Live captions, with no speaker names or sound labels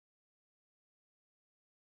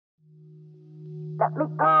Let me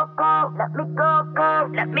go, go, let me go, go,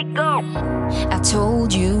 let me go. I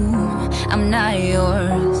told you I'm not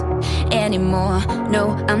yours anymore.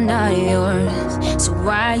 No, I'm not yours. So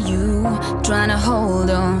why you trying to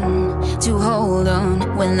hold on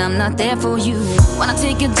when I'm not there for you? Wanna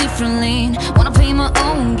take a different lane, wanna play my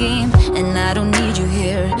own game, and I don't need you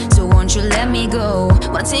here, so won't you let me go?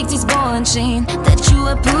 Wanna take this ball and chain that you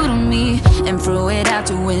have put on me and throw it out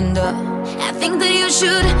the window. I think that you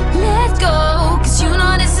should let go, cause you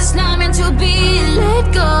know this is not meant to be.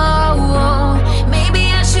 Let go.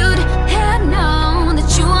 Maybe I should have known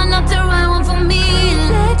that you are not the right one for me.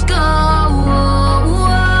 Let go.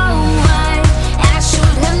 I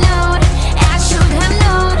should have known, I should have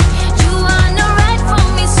known you are not right for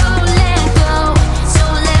me. So let go, so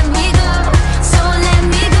let me go, so let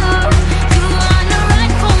me go. You are not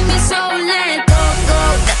right for me, so let go, go.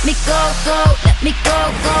 Let me go, go, let me go,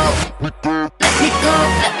 go. Let me go,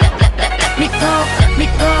 let me go, let me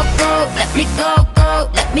go, go. Let me go, go,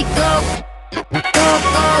 let me go, go, go.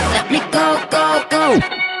 Let me go, go, go.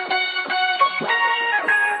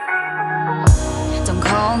 Don't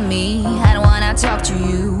call me, I don't wanna talk to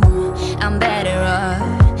you. I'm better off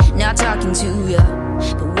not talking to you.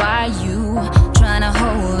 But why you trying to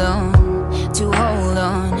hold on, to hold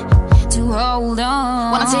on, to hold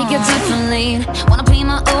on? Wanna take a different lane, wanna play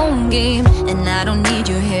my own game, and I don't need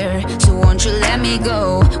you here, so won't you let me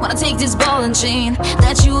go? Wanna take this ball and chain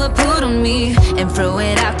that you have put on me and throw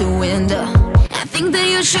it out the window. I think that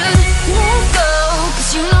you should let go,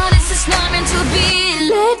 cause you know this is not meant to be.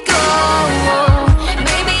 Let go.